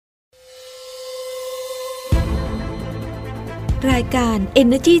รายการ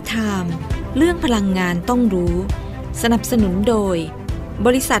Energy Time เรื่องพลังงานต้องรู้สนับสนุนโดยบ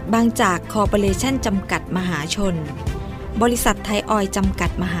ริษัทบางจากคอร์ปอเรชั่นจำกัดมหาชนบริษัทไทยออยล์จำกั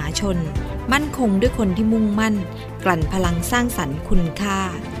ดมหาชนมั่นคงด้วยคนที่มุ่งมั่นกลั่นพลังสร้างสรรค์คุณค่า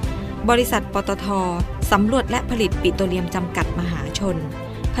บริษัทปตท.สำรวจและผลิตปิโตรเลียมจำกัดมหาชน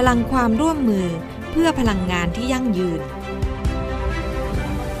พลังความร่วมมือเพื่อพลังงานที่ยั่งยืน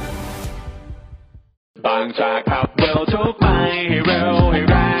บางจากขับเร็วทุกไปให้เร็วให้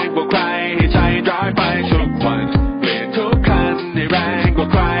แรงกว่าใครให้ใจร้ายไปทุกวันเปลี่ยนทุกคันให้แรงกว่า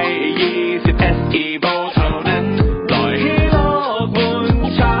ใคร20 SE Volt เท่านั้นปล่อยให้โลกหมุน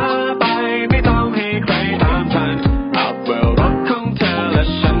ช้าไปไม่ต้องให้ใครตามทันอัพเวลรถของเธอและ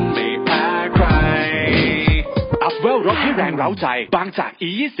ฉันไม่แพ้ใครอัพเวลรถให้แรงเร้าใจบางจาก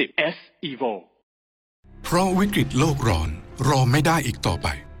E20 SE Volt เพราะวิกฤตโลกร้อนรอไม่ได้อีกต่อไป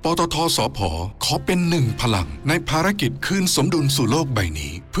ปตท.สผ.ขอเป็นหนึ่งพลังในภารกิจคืนสมดุลสู่โลกใบ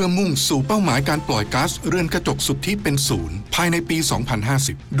นี้เพื่อมุ่งสู่เป้าหมายการปล่อยก๊าซเรือนกระจกสุทธิเป็นศูนย์ภายในปี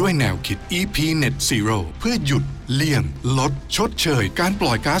 2050 ด้วยแนวคิด EP.300 เพื่อหยุดเลี่ยงลดชดเชยการป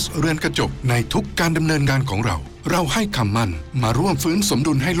ล่อยก๊าซเรือนกระจกในทุกการดำเนินงานของเราให้คำมั่นมาร่วมฟื้นสม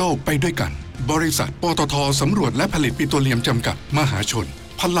ดุลให้โลกไปด้วยกันบริษัทปตท.สำรวจและผลิตปิโตรเลียมจำกัดมหาชน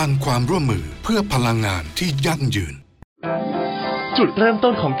พลังความร่วมมือเพื่อพลังงานที่ยั่งยืนจุดเริ่ม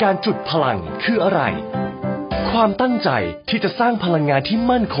ต้นของการจุดพลังคืออะไร ความตั้งใจที่จะสร้างพลังงานที่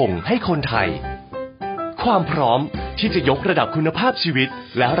มั่นคงให้คนไทย ความพร้อมที่จะยกระดับคุณภาพชีวิต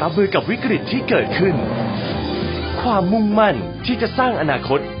และรับมือกับวิกฤตที่เกิดขึ้น ความมุ่งมั่นที่จะสร้างอนาค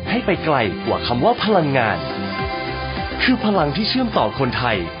ตให้ไปไกลกว่าคำว่าพลังงานคือพลังที่เชื่อมต่อคนไท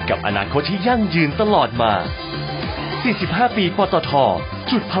ยกับอนาคตที่ยั่งยืนตลอดมา 45 ปีปตท.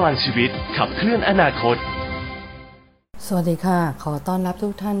จุดพลังชีวิตขับเคลื่อนอนาคตสวัสดีค่ะขอต้อนรับทุ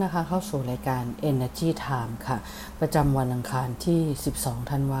กท่านนะคะเข้าสู่รายการ Energy Time ค่ะประจำวันอังคารที่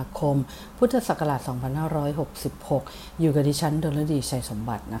12ธันวาคมพุทธศักราช2566อยู่กับดิฉันดลฤดีชัยสม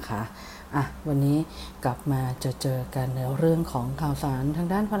บัตินะคะวันนี้กลับมาเจอกันในเรื่องของข่าวสารทาง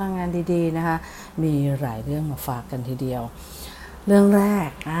ด้านพลังงานดีๆนะคะมีหลายเรื่องมาฝากกันทีเดียวเรื่องแรก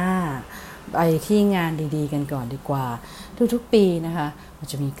ไปที่งานดีๆกันก่อนดีกว่าทุกๆปีนะคะมัน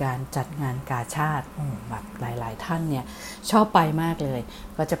จะมีการจัดงานกาชาดแบบหลายๆท่านเนี่ยชอบไปมากเลย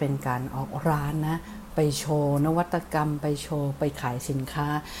ก็จะเป็นการออกร้านนะไปโชว์นวัตกรรมไปโชว์ไปขายสินค้า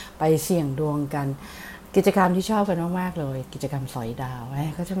ไปเสี่ยงดวงกันกิจกรรมที่ชอบกันมากๆเลยกิจกรรมสอยดาว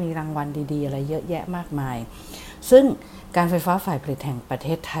ก็จะมีรางวัลดีๆอะไรเยอะแยะมากมายซึ่งการไฟฟ้าฝ่ายผลิตแห่งประเท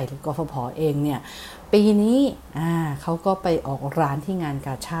ศไทยหรือกฟผ.เองเนี่ยปีนี้เขาก็ไปออกร้านที่งานก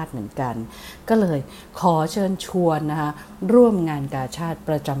าชาดเหมือนกันก็เลยขอเชิญชวนนะคะร่วมงานกาชาด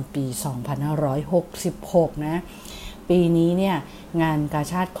ประจำปี2566นะปีนี้เนี่ยงานกา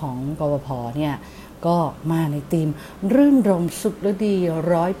ชาดของกฟผ.เนี่ยก็มาในธีมรื่นรมสุขฤดี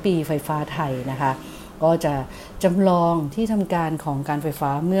100 ปีไฟฟ้าไทยนะคะก็จะจำลองที่ทำการของการไฟฟ้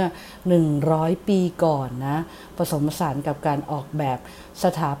าเมื่อ100 ปีก่อนนะผสมผสานกับการออกแบบส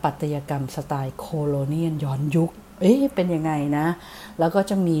ถาปัตยกรรมสไตล์โคโลเนียลย้อนยุคเป็นยังไงนะแล้วก็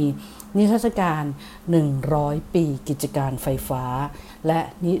จะมีนิทรรศการ100 ปีกิจการไฟฟ้าและ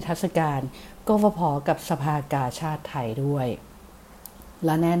นิทรรศการกฟผ.กับสภากาชาดไทยด้วยแล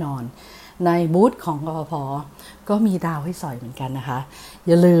ะแน่นอนในบูธของกฟผ.ก็มีดาวให้สอยเหมือนกันนะคะอ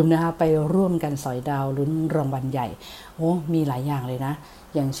ย่าลืมนะคะไปร่วมกันสอยดาวลุ้นรางวัลใหญ่มีหลายอย่างเลยนะ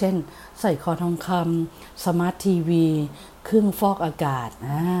อย่างเช่นใส่คอทองคำสมาร์ททีวีเครื่องฟอกอากาศ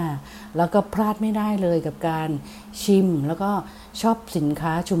แล้วก็พลาดไม่ได้เลยกับการชิมแล้วก็ช็อปสินค้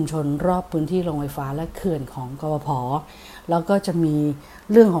าชุมชนรอบพื้นที่โรงไฟฟ้าและเขื่อนของกฟผ.แล้วก็จะมี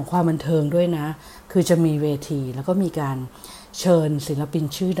เรื่องของความบันเทิงด้วยนะคือจะมีเวทีแล้วก็มีการเชิญศิลปิน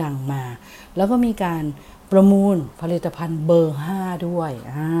ชื่อดังมาแล้วก็มีการประมูลผลิตภัณฑ์เบอร์5ด้วย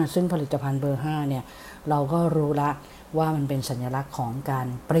ซึ่งผลิตภัณฑ์เบอร์5เนี่ยเราก็รู้ละว่ามันเป็นสัญลักษณ์ของการ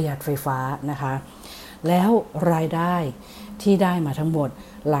ประหยัดไฟฟ้านะคะแล้วรายได้ที่ได้มาทั้งหมด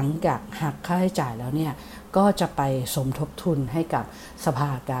หลังจากหักค่าใช้จ่ายแล้วเนี่ยก็จะไปสมทบทุนให้กับสภา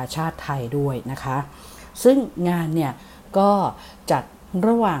กาชาดไทยด้วยนะคะซึ่งงานเนี่ยก็จัดร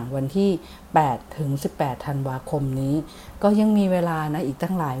ะหว่างวันที่8ถึง18ธันวาคมนี้ก็ยังมีเวลานะอีก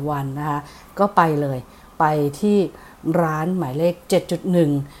ตั้งหลายวันนะคะก็ไปเลยไปที่ร้านหมายเลข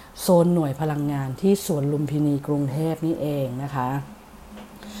 7.1 โซนหน่วยพลังงานที่สวนลุมพินีกรุงเทพนี่เองนะคะ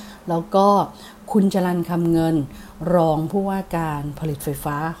แล้วก็คุณจรัญคำเงินรองผู้ว่าการผลิตไฟ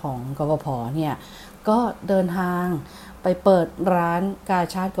ฟ้าของกฟผ.เนี่ยก็เดินทางไปเปิดร้านกา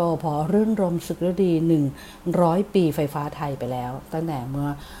ชาดกฟผ.รื่นรมสุขฤดี100 ปีไฟฟ้าไทยไปแล้วตั้งแต่เมื่อ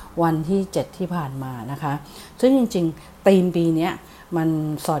วันที่7ที่ผ่านมานะคะซึ่งจริงๆธีมปีนี้ มัน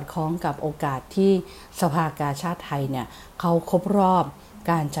สอดคล้องกับโอกาสที่สภากาชาดไทยเนี่ยเขาครบรอบ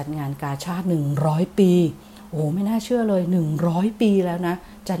การจัดงานกาชาด100 ปีโอ้ไม่น่าเชื่อเลย100 ปีแล้วนะ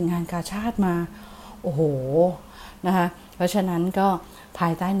จัดงานกาชาดมาโอ้โหนะคะเพราะฉะนั้นก็ภา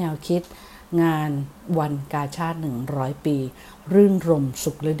ยใต้แนวคิดงานวันกาชาด100 ปีรื่นรม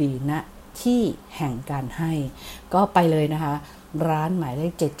สุขฤดีณที่แห่งการให้ก็ไปเลยนะคะร้านหมายเล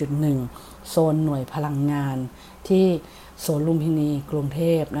ข 7.1 โซนหน่วยพลังงานที่สวนลุมพินีกรุงเท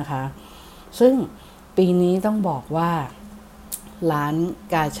พนะคะซึ่งปีนี้ต้องบอกว่าร้าน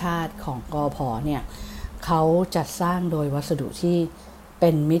กาชาดของกพ.เนี่ยเขาจัดสร้างโดยวัสดุที่เป็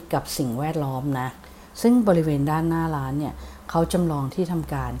นมิตรกับสิ่งแวดล้อมนะซึ่งบริเวณด้านหน้าร้านเนี่ยเขาจำลองที่ท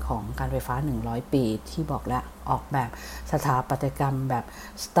ำการของการไฟฟ้า100 ปีที่บอกแล้วออกแบบสถาปัตยกรรมแบบ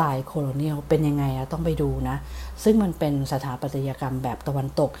สไตล์โคโลเนียลเป็นยังไงต้องไปดูนะซึ่งมันเป็นสถาปัตยกรรมแบบตะวัน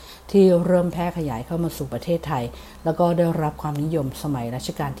ตกที่เริ่มแพร่ขยายเข้ามาสู่ประเทศไทยแล้วก็ได้รับความนิยมสมัยรัช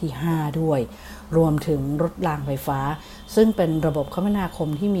กาลที่5ด้วยรวมถึงรถรางไฟฟ้าซึ่งเป็นระบบคมนาคม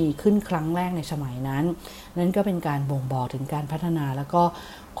ที่มีขึ้นครั้งแรกในสมัยนั้นนั่นก็เป็นการบ่งบอกถึงการพัฒนาแล้วก็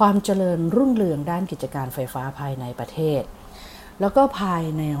ความเจริญรุ่งเรืองด้านกิจการไฟฟ้าภายในประเทศแล้วก็ภาย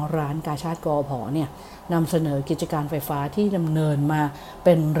ในร้านกาชาดกพ.เนี่ยนำเสนอกิจการไฟฟ้าที่ดำเนินมาเ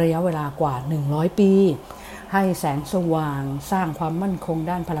ป็นระยะเวลากว่า100 ปีให้แสงสว่างสร้างความมั่นคง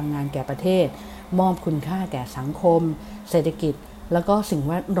ด้านพลังงานแก่ประเทศมอบคุณค่าแก่สังคมเศรษฐกิจแล้วก็สิ่ง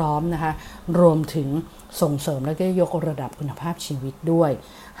แวดล้อมนะคะรวมถึงส่งเสริมและก็ยกระดับคุณภาพชีวิตด้วย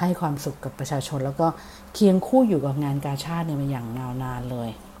ให้ความสุขกับประชาชนแล้วก็เคียงคู่อยู่กับงานกาชาดมาอย่างยาวนานเลย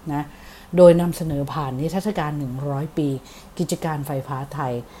นะโดยนำเสนอผ่านนิทรรศการ100 ปีกิจการไฟฟ้าไท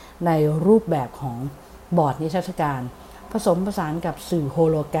ยในรูปแบบของบอร์ดนิทรรศการผสมผสานกับสื่อโฮ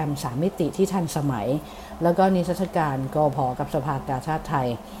โลแกรม3 มิติที่ทันสมัยแล้วก็นิทรรศการกพ.กับสภากาชาดไทย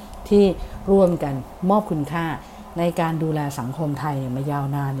ที่ร่วมกันมอบคุณค่าในการดูแลสังคมไทยมายาว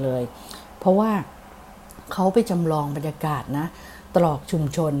นานเลยเพราะว่าเขาไปจำลองบรรยากาศนะตรอกชุม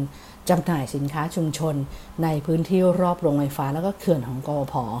ชนจำหน่ายสินค้าชุมชนในพื้นที่รอบโรงไฟฟ้าแล้วก็เขื่อนของก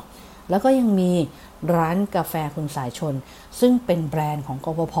พ.แล้วก็ยังมีร้านกาแฟคุณสายชนซึ่งเป็นแบรนด์ของก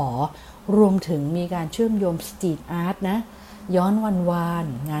พผ.รวมถึงมีการเชื่อมโยงสตรีทอาร์ตนะย้อนวาน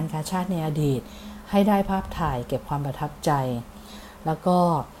งานกาชาดในอดีตให้ได้ภาพถ่ายเก็บความประทับใจแล้วก็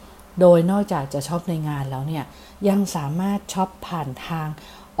โดยนอกจากจะช็อปในงานแล้วเนี่ยยังสามารถช็อปผ่านทาง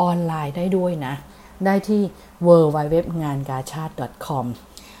ออนไลน์ได้ด้วยนะได้ที่ www.ngankachad.com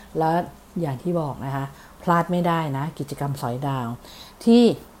แล้วอย่างที่บอกนะคะพลาดไม่ได้นะกิจกรรมสอยดาวที่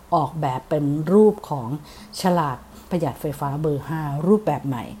ออกแบบเป็นรูปของฉลากประหยัดไฟฟ้าเบอร์ 5 รูปแบบ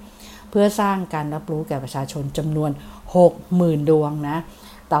ใหม่เพื่อสร้างการรับรู้แก่ประชาชนจำนวน 60,000 ดวงนะ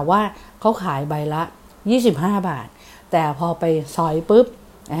แต่ว่าเขาขายใบละ25 บาทแต่พอไปซอยปุ๊บ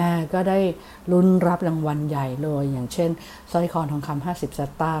ก็ได้ลุ้นรับรางวัลใหญ่เลยอย่างเช่นสร้อยคอทองคำ50 ส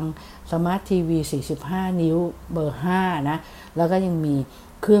ตางค์สมาร์ททีวี45 นิ้วเบอร์ 5นะแล้วก็ยังมี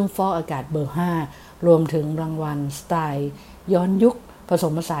เครื่องฟอกอากาศเบอร์ 5รวมถึงรางวัลสไตล์ย้อนยุคผส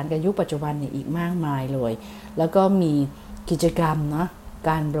มผสานกับยุคปัจจุบันอีกมากมายเลยแล้วก็มีกิจกรรมนะ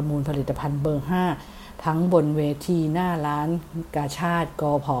การประมูลผลิตภัณฑ์เบอร์ 5ทั้งบนเวทีหน้าร้านกาชาดก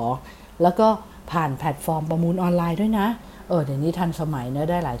พ.แล้วก็ผ่านแพลตฟอร์มประมูลออนไลน์ด้วยนะเดี๋ยวนี้ทันสมัยนะ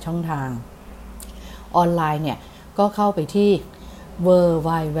ได้หลายช่องทางออนไลน์เนี่ยก็เข้าไปที่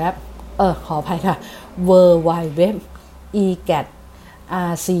www ขออภัยค่ะ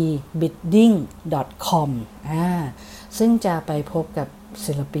www.egatRCbidding.com ซึ่งจะไปพบกับ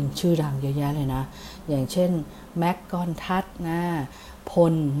ศิลปินชื่อดังเยอะแยะเลยนะอย่างเช่นแม็กกอนทัศน์นะพ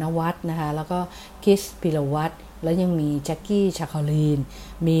ลนวัฒน์นะคะแล้วก็คิสพิรวัตรแล้วยังมีแจ็คกี้ชาคาลีน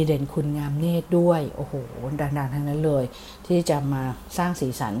มีเด่นคุณงามเนตรด้วยโอ้โหดังๆทั้งนั้นเลยที่จะมาสร้างสี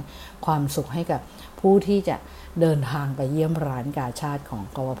สันความสุขให้กับผู้ที่จะเดินทางไปเยี่ยมร้านกาชาดของ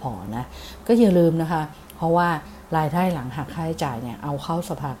กพผ.นะก็อย่าลืมนะคะเพราะว่ารายได้หลังหักค่าใช้จ่ายเนี่ยเอาเข้า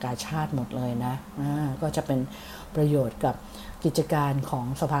สภากาชาดหมดเลยนะก็จะเป็นประโยชน์กับกิจการของ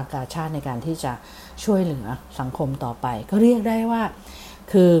สภากาชาดในการที่จะช่วยเหลือสังคมต่อไปก็เรียกได้ว่า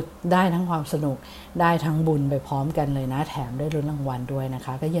คือได้ทั้งความสนุกได้ทั้งบุญไปพร้อมกันเลยนะแถมได้ลุ้นรางวัลด้วยนะค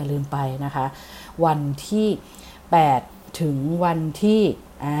ะก็อย่าลืมไปนะคะวันที่8ถึงวันที่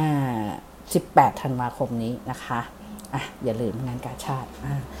18 ธันวาคมนี้นะคะอย่าลืมงานกาชาด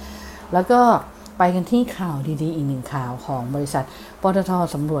แล้วก็ไปกันที่ข่าวดีๆอีกหนึ่งข่าวของบริษัทปตท.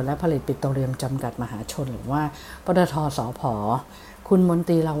สำรวจและผลิตปิโตรเลียมจำกัดมหาชนหรือว่าปตท.สผ.คุณมนต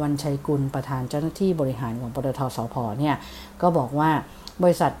รีลาวัลย์ชัยกุลประธานเจ้าหน้าที่บริหารของปตท.สผ.เนี่ยก็บอกว่าบ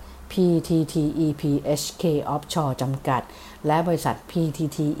ริษัท PTTEP.HK Offshore จำกัดและบริษัท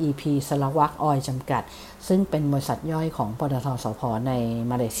PTTEP สลวักออยล์จำกัดซึ่งเป็นบริษัทย่อยของปตท.สผ.ใน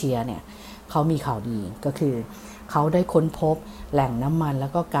มาเลเซียเนี่ยเขามีข่าวดีก็คือ เขาได้ค้นพบแหล่งน้ำมันแล้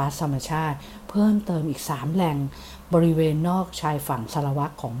วก็ก๊าซธรรมชาติเพิ่มเติมอีก3แหล่งบริเวณนอกชายฝั่งซาราวั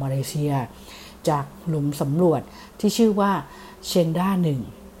กของมาเลเซียจากหลุมสำรวจที่ชื่อว่าเชนดา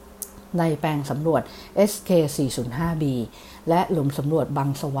1ในแปลงสำรวจ SK405B และหลุมสำรวจบัง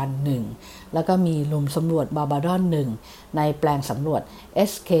สวรรค์1แล้วก็มีหลุมสำรวจบาบาดอน1ในแปลงสำรวจ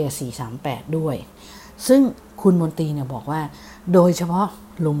SK438 ด้วยซึ่งคุณมนตรีเนี่ยบอกว่าโดยเฉพาะ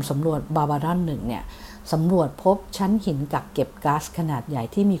หลุมสำรวจบาบาดอน1เนี่ยสำรวจพบชั้นหินกักเก็บก๊าซขนาดใหญ่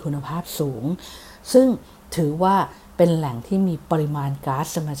ที่มีคุณภาพสูงซึ่งถือว่าเป็นแหล่งที่มีปริมาณก๊าซ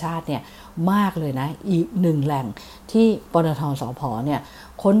ธรรมชาติเนี่ยมากเลยนะอีกหนึ่งแหล่งที่ปตท.สผ.เนี่ย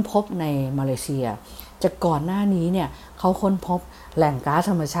ค้นพบในมาเลเซียจากก่อนหน้านี้เนี่ยเขาค้นพบแหล่งก๊าซ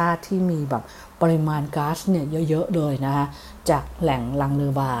ธรรมชาติที่มีแบบปริมาณก๊าซเนี่ยเยอะๆเลยนะคะจากแหล่งลังเล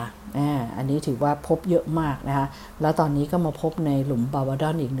อบาอันนี้ถือว่าพบเยอะมากนะคะแล้วตอนนี้ก็มาพบในหลุมบาบาด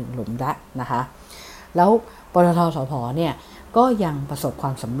อนอีก1หลุมละนะคะแล้วปตท.สผ.เนี่ยก็ยังประสบคว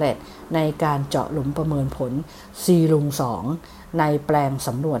ามสำเร็จในการเจาะหลุมประเมินผลซีลุง2ในแปลงส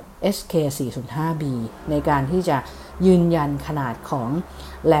ำรวจ SK405B ในการที่จะยืนยันขนาดของ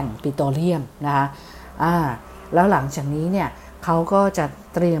แหล่งปิโตรเลียมนะคะแล้วหลังจากนี้เนี่ยเขาก็จะ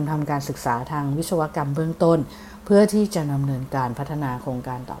เตรียมทำการศึกษาทางวิศวกรรมเบื้องต้นเพื่อที่จะดำเนินการพัฒนาโครงก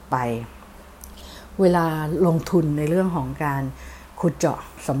ารต่อไปเวลาลงทุนในเรื่องของการขุดเจาะ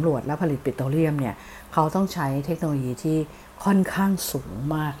สำรวจและผลิตปิโตรเลียมเนี่ยเขาต้องใช้เทคโนโลยีที่ค่อนข้างสูง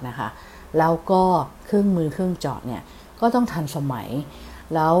มากนะคะแล้วก็เครื่องมือเครื่องเจาะเนี่ยก็ต้องทันสมัย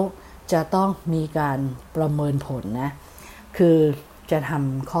แล้วจะต้องมีการประเมินผลนะคือจะท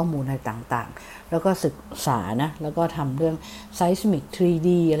ำข้อมูลอะไรต่างๆแล้วก็ศึกษานะแล้วก็ทำเรื่อง seismic 3D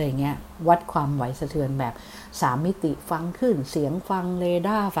อะไรเงี้ยวัดความไหวสะเทือนแบบ3มิติฟังขึ้นเสียงฟังเรด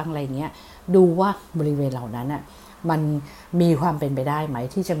าร์ฟังอะไรเงี้ยดูว่าบริเวณเหล่านั้นน่ะมันมีความเป็นไปได้ไหม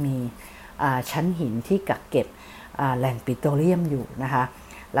ที่จะมีชั้นหินที่กักเก็บแหล่งปิโตรเลียมอยู่นะคะ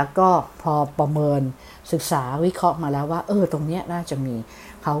แล้วก็พอประเมินศึกษาวิเคราะห์มาแล้วว่าตรงเนี้ยน่าจะมี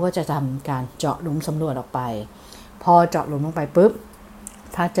เขาก็จะทำการเจาะหลุมสำรวจออกไปพอเจาะหลุมลงไปปุ๊บ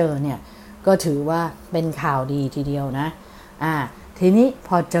ถ้าเจอเนี่ยก็ถือว่าเป็นข่าวดีทีเดียวนะทีนี้พ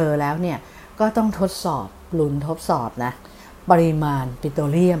อเจอแล้วเนี่ยก็ต้องทดสอบนะปริมาณปิโตร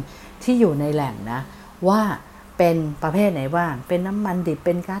เลียมที่อยู่ในแหล่งนะว่าเป็นประเภทไหนบ้างเป็นน้ำมันดิบเ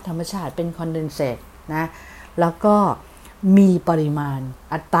ป็นก๊าซธรรมชาติเป็นคอนเดนเซตนะแล้วก็มีปริมาณ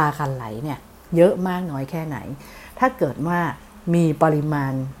อัตราการไหลเนี่ยเยอะมากน้อยแค่ไหนถ้าเกิดว่ามีปริมา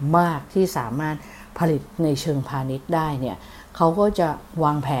ณมากที่สามารถผลิตในเชิงพาณิชย์ได้เนี่ยเขาก็จะว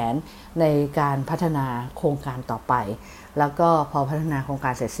างแผนในการพัฒนาโครงการต่อไปแล้วก็พอพัฒนาโครงกา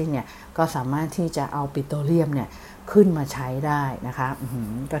รเสร็จสิ้นเนี่ยก็สามารถที่จะเอาปิโตรเลียมเนี่ยขึ้นมาใช้ได้นะคะ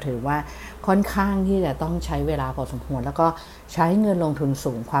ก็ถือว่าค่อนข้างที่จะต้องใช้เวลาพอสมควรแล้วก็ใช้เงินลงทุน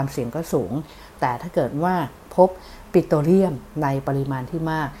สูงความเสี่ยงก็สูงแต่ถ้าเกิดว่าพบปิโตรเลียมในปริมาณที่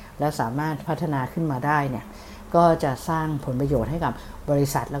มากและสามารถพัฒนาขึ้นมาได้เนี่ยก็จะสร้างผลประโยชน์ให้กับบริ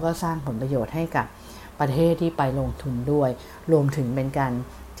ษัทแล้วก็สร้างผลประโยชน์ให้กับประเทศที่ไปลงทุนด้วยรวมถึงเป็นการ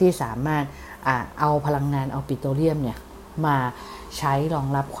ที่สามารถเอาพลังงานเอาปิโตรเลียมเนี่ยมาใช้รอง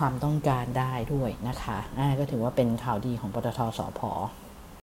รับความต้องการได้ด้วยนะคะก็ถือว่าเป็นข่าวดีของปตท.สผ.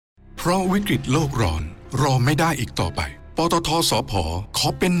เพราะวิกฤตโลกร้อนรอไม่ได้อีกต่อไปปตท.สผ.ขอ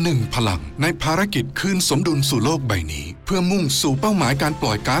เป็นหนึ่งพลังในภารกิจคืนสมดุลสู่โลกใบนี้เพื่อมุ่งสู่เป้าหมายการป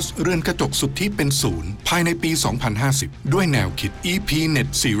ล่อยก๊าซเรือนกระจกสุทธิเป็นศูนย์ภายในปี 2050 ด้วยแนวคิด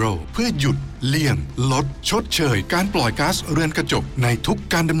EP.300 เพื่อหยุดเลี่ยงลดชดเชยการปล่อยก๊าซเรือนกระจกในทุก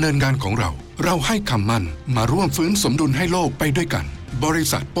การดำเนินงานของเราให้คำมั่นมาร่วมฟื้นสมดุลให้โลกไปด้วยกันบริ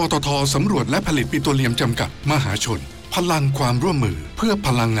ษัทปตท.สำรวจและผลิตปิโตรเลียมจำกัดมหาชนพลังความร่วมมือเพื่อพ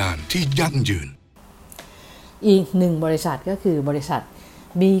ลังงานที่ยั่งยืนอีกหนึ่งบริษัทก็คือบริษัท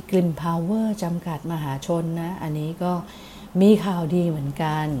บีกริมพาวเวอร์จำกัดมหาชนนะอันนี้ก็มีข่าวดีเหมือน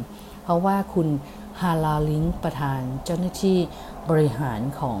กันเพราะว่าคุณฮาลาลิงประธานเจ้าหน้าที่บริหาร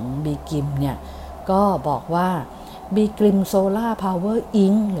ของบีกริมเนี่ยก็บอกว่าบีกริมโซล่าพาวเวอร์อิ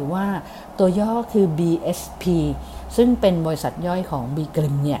งหรือว่าตัวย่อคือ BSP ซึ่งเป็นบริษัทย่อยของบีกริ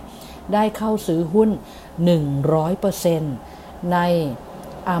มเนี่ยได้เข้าซื้อหุ้น 100% ใน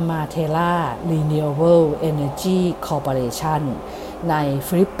Amaterra Renewable Energy Corporation ใน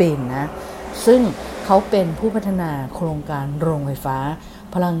ฟิลิปปินส์นะซึ่งเขาเป็นผู้พัฒนาโครงการโรงไฟฟ้า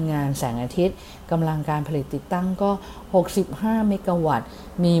พลังงานแสงอาทิตย์กำลังการผลิตติดตั้งก็65เมกะวัตต์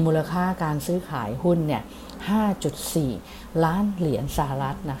มีมูลค่าการซื้อขายหุ้นเนี่ย 5.4 ล้านเหรียญสห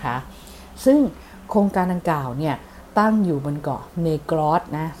รัฐนะคะซึ่งโครงการดังกล่าวเนี่ยตั้งอยู่บนเกาะเนกรอส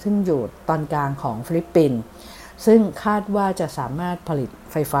นะซึ่งอยู่ตอนกลางของฟิลิปปินส์ซึ่งคาดว่าจะสามารถผลิต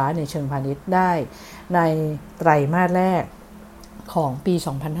ไฟฟ้าในเชิงพาณิชย์ได้ในไตรมาสแรกของปี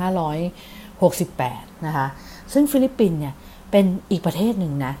 2568 นะคะ ซึ่งฟิลิปปินส์เนี่ยเป็นอีกประเทศหนึ่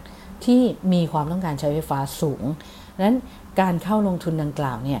งนะที่มีความต้องการใช้ไฟฟ้าสูงดังนั้นการเข้าลงทุนดังก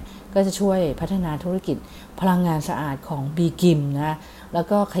ล่าวเนี่ยก็จะช่วยพัฒนาธุรกิจพลังงานสะอาดของบีกิมนะแล้ว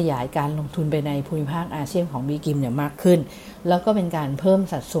ก็ขยายการลงทุนไปในภูมิภาคอาเซียนของบีกิมเนี่ยมากขึ้นแล้วก็เป็นการเพิ่ม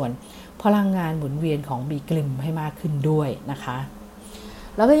สัดส่วนพลังงานหมุนเวียนของบีกิมให้มากขึ้นด้วยนะคะ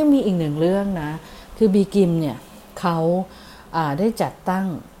แล้วก็ยังมีอีกหนึ่งเรื่องนะคือบีกิมเนี่ยเขาได้จัดตั้ง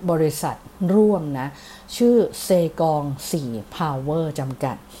บริษัทร่วมนะชื่อเซกอง4 Power จำ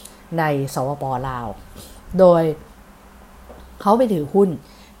กัดในสปป.ลาวโดยเขาไปถือหุ้น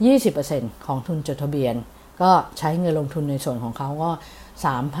 20% ของทุนจดทะเบียนก็ใช้เงินลงทุนในส่วนของเขาก็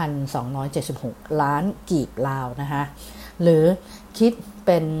 3,276 ล้านกีบลาวนะคะหรือคิดเ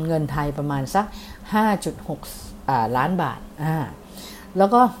ป็นเงินไทยประมาณสัก 5.6 ล้านบาทแล้ว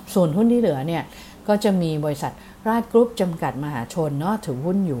ก็ส่วนหุ้นที่เหลือเนี่ยก็จะมีบริษัทราชกรุ๊ปจำกัดมหาชนเนาะถือ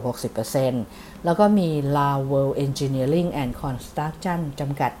หุ้นอยู่ 60% แล้วก็มี Lao World Engineering and Construction จ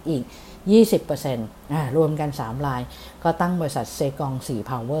ำกัดอีก 20% รวมกัน3รายก็ตั้งบริษัทเซกอง4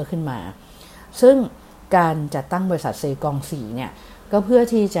 Power ขึ้นมาซึ่งการจัดตั้งบริษัทเซกอง4เนี่ยก็เพื่อ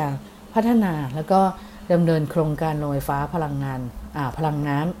ที่จะพัฒนาแล้วก็ดำเนินโครงการโรงไฟฟ้าพลัง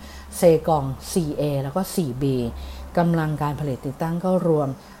น้ำเซกอง 4A แล้วก็ 4B กำลังการผลิตติดตั้งก็รวม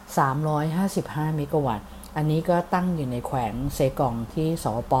355 เมกะวัตต์อันนี้ก็ตั้งอยู่ในแขวงเซกองที่ส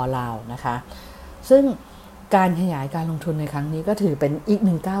ปป.ลาวนะคะซึ่งการขยายการลงทุนในครั้งนี้ก็ถือเป็นอีกห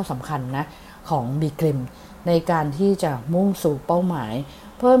นึ่งก้าวสำคัญนะของบีกริมในการที่จะมุ่งสู่เป้าหมาย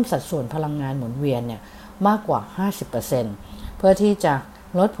เพิ่มสัดส่วนพลังงานหมุนเวียนเนี่ยมากกว่า 50% เพื่อที่จะ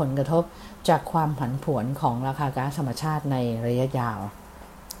ลดผลกระทบจากความผันผวนของราคาก๊าซธรรมชาติในระยะยาว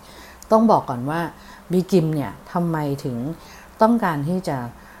ต้องบอกก่อนว่าบีกิมเนี่ยทำไมถึงต้องการที่จะ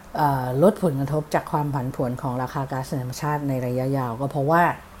ลดผลกระทบจากความผันผวนของราคาก๊าซธรรมชาติในระยะยาวก็เพราะว่า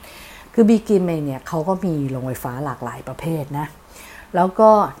คือบีกิมเองเนี่ยเขาก็มีโรงไฟฟ้าหลากหลายประเภทนะแล้ว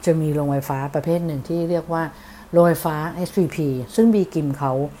ก็จะมีโรงไฟฟ้าประเภทหนึ่งที่เรียกว่าโรงไฟฟ้า SPP ซึ่งบีกิมเข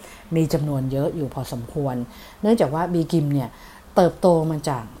ามีจำนวนเยอะอยู่พอสมควรเนื่องจากว่าบีกิมเนี่ยเติบโตมา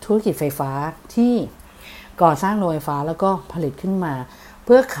จากธุรกิจไฟฟ้าที่ก่อสร้างโรงไฟฟ้าแล้วก็ผลิตขึ้นมาเ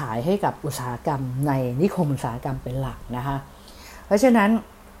พื่อขายให้กับอุตสาหกรรมในนิคมอุตสาหกรรมเป็นหลักนะคะเพราะฉะนั้น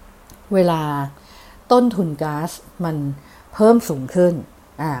เวลาต้นทุนก๊าซมันเพิ่มสูงขึ้น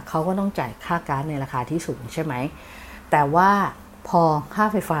เขาก็ต้องจ่ายค่าก๊าซในราคาที่สูงใช่ไหมแต่ว่าพอค่า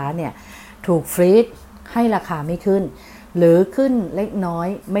ไฟฟ้าเนี่ยถูกฟรีซให้ราคาไม่ขึ้นหรือขึ้นเล็กน้อย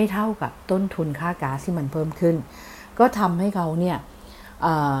ไม่เท่ากับต้นทุนค่าก๊าซที่มันเพิ่มขึ้นก็ทำให้เขาเนี่ย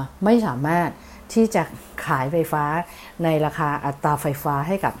ไม่สามารถที่จะขายไฟฟ้าในราคาอัตราไฟฟ้าใ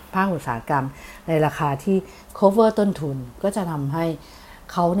ห้กับภาคอุตสาหกรรมในราคาที่ cover ต้นทุนก็จะทำให้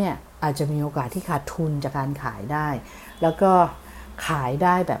เขาเนี่ยอาจจะมีโอกาสที่ขาดทุนจากการขายได้แล้วก็ขายไ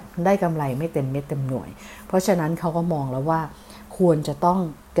ด้แบบได้กำไรไม่เต็มเม็ดเต็มหน่วยเพราะฉะนั้นเขาก็มองแล้วว่าควรจะต้อง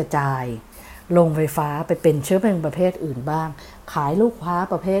กระจายโรงไฟฟ้าไปเป็นเชื้อเพลิงประเภทอื่นบ้างขายลูกค้า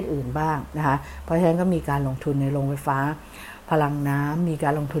ประเภทอื่นบ้างนะคะเพราะฉะนั้นก็มีการลงทุนในโรงไฟฟ้าพลังน้ำมีกา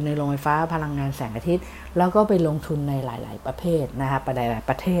รลงทุนในโรงไฟฟ้าพลังงานแสงอาทิตย์แล้วก็ไปลงทุนในหลายๆประเภทนะคะหลายๆ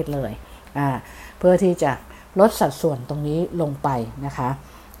ประเทศเลยเพื่อที่จะลดสัดส่วนตรงนี้ลงไปนะคะ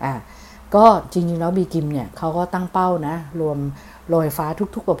ก็จริงๆแล้วบีกิมเนี่ยเขาก็ตั้งเป้านะรวมโรงไฟฟ้า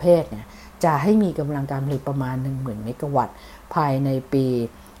ทุกๆประเภทเนี่ยจะให้มีกำลังการผลิตประมาณ 10,000 เมกะวัตต์ภายในปี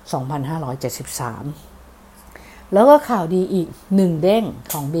 2573 แล้วก็ข่าวดีอีก1เด้ง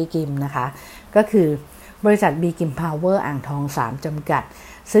ของบีกิมนะคะก็คือบริษัทบีกิมพาวเวอร์อ่างทอง3จำกัด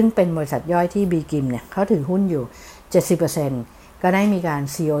ซึ่งเป็นบริษัทย่อยที่บีกิมเนี่ยเขาถือหุ้นอยู่ 70% ก็ได้มีการ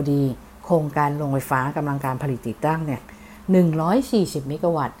COD โครงการโรงไฟฟ้ากำลังการผลิตติดตั้งเนี่ย140 เมก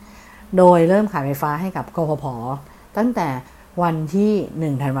ะวัตต์โดยเริ่มขายไฟฟ้าให้กับกฟผ.ตั้งแต่วันที่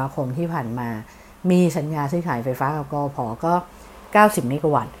1ธันวาคมที่ผ่านมามีสัญญาซื้อขายไฟฟ้ากับกฟผ.ก็90 เมก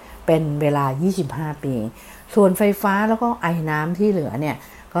ะวัตต์เป็นเวลา25 ปีส่วนไฟฟ้าแล้วก็ไอ้น้ำที่เหลือเนี่ย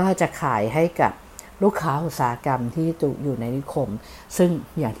ก็จะขายให้กับลูกค้าอุตสาหกรรมที่อยู่ในนิคมซึ่ง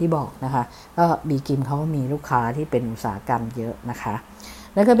อย่างที่บอกนะคะก็บีกิมเขามีลูกค้าที่เป็นอุตสาหกรรมเยอะนะคะ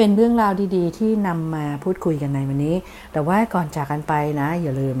แล้วก็เป็นเรื่องราวดีๆที่นำมาพูดคุยกันในวันนี้แต่ว่าก่อนจากกันไปนะอย่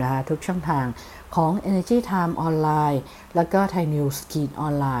าลืมนะคะทุกช่องทางของ Energy Time ออนไลน์แล้วก็ Thai News Keen ออ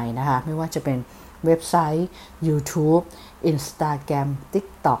นไลน์นะคะไม่ว่าจะเป็นเว็บไซต์ YouTube Instagram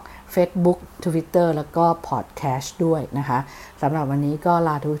TikTok Facebook Twitter แล้วก็ Podcast ด้วยนะคะสำหรับวันนี้ก็ล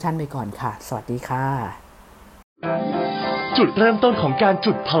าทุกท่านไปก่อนค่ะสวัสดีค่ะจุดเริ่มต้นของการ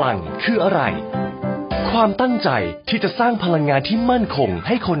จุดพลังคืออะไรความตั้งใจที่จะสร้างพลังงานที่มั่นคงใ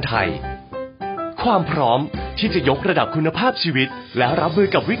ห้คนไทยความพร้อมที่จะยกระดับคุณภาพชีวิตและรับมือ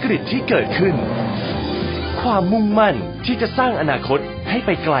กับวิกฤตที่เกิดขึ้นความมุ่งมั่นที่จะสร้างอนาคตให้ไป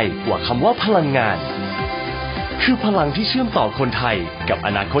ไกลกว่าคำว่าพลังงาน คือพลังที่เชื่อมต่อคนไทยกับอ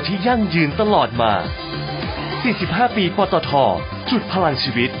นาคตที่ยั่งยืนตลอดมา 45 ปีปตท.จุดพลัง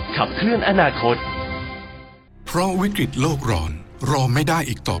ชีวิตขับเคลื่อนอนาคตเพราะวิกฤตโลกร้อนรอไม่ได้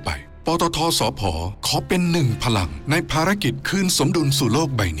อีกต่อไปปตทสผ.ขอเป็นหนึ่งพลังในภารกิจคืนสมดุลสู่โลก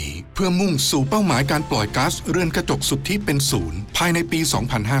ใบนี้เพื่อมุ่งสู่เป้าหมายการปล่อยก๊าซเรือนกระจกสุทธิเป็นศูนย์ภายในปี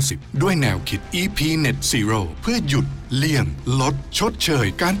 2050 ด้วยแนวคิด EP.300 เพื่อหยุดเลี่ยงลดชดเชย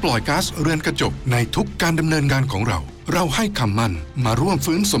การปล่อยก๊าซเรือนกระจกในทุกการดำเนินงานของเราให้คำมั่นมาร่วม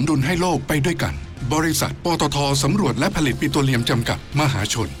ฟื้นสมดุลให้โลกไปด้วยกันบริษัทปตท.สำรวจและผลิตปิโตรเลียมจำกัดมหา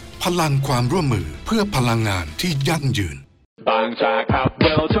ชนพลังความร่วมมือเพื่อพลังงานที่ยั่งยืนบางจากขับเ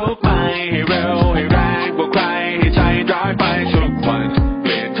ร็วทุกไปให้เร็วให้แรงกว่าใครให้ใช้ดรายไปทุกวันเป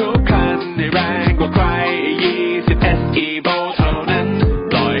ลี่ยนทุกคันให้แรงกว่าใคร20 SE Volt เท่านั้น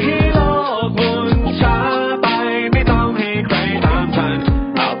ปล่อยให้โลกหมุนช้าไปไม่ต้องให้ใครตามทัน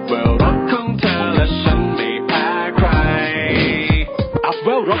อัพเวลรถของเธอและฉันไม่แพ้ใครอัพเว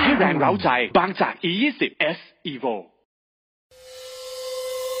ลรถให้แรงเร้าใจบางจาก E20 S Evo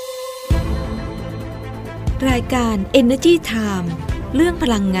รายการ Energy Time เรื่องพ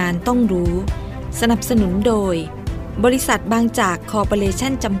ลังงานต้องรู้สนับสนุนโดยบริษัทบางจากคอร์ปอเรชั่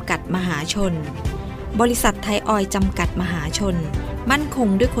นจำกัดมหาชนบริษัทไทยออยล์จำกัดมหาชนมั่นคง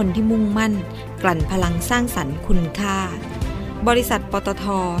ด้วยคนที่มุ่งมั่นกลั่นพลังสร้างสรรค์คุณค่าบริษัทปตท.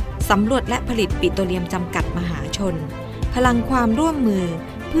สำรวจและผลิตปิโตรเลียมจำกัดมหาชนพลังความร่วมมือ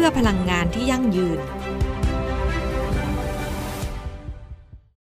เพื่อพลังงานที่ยั่งยืน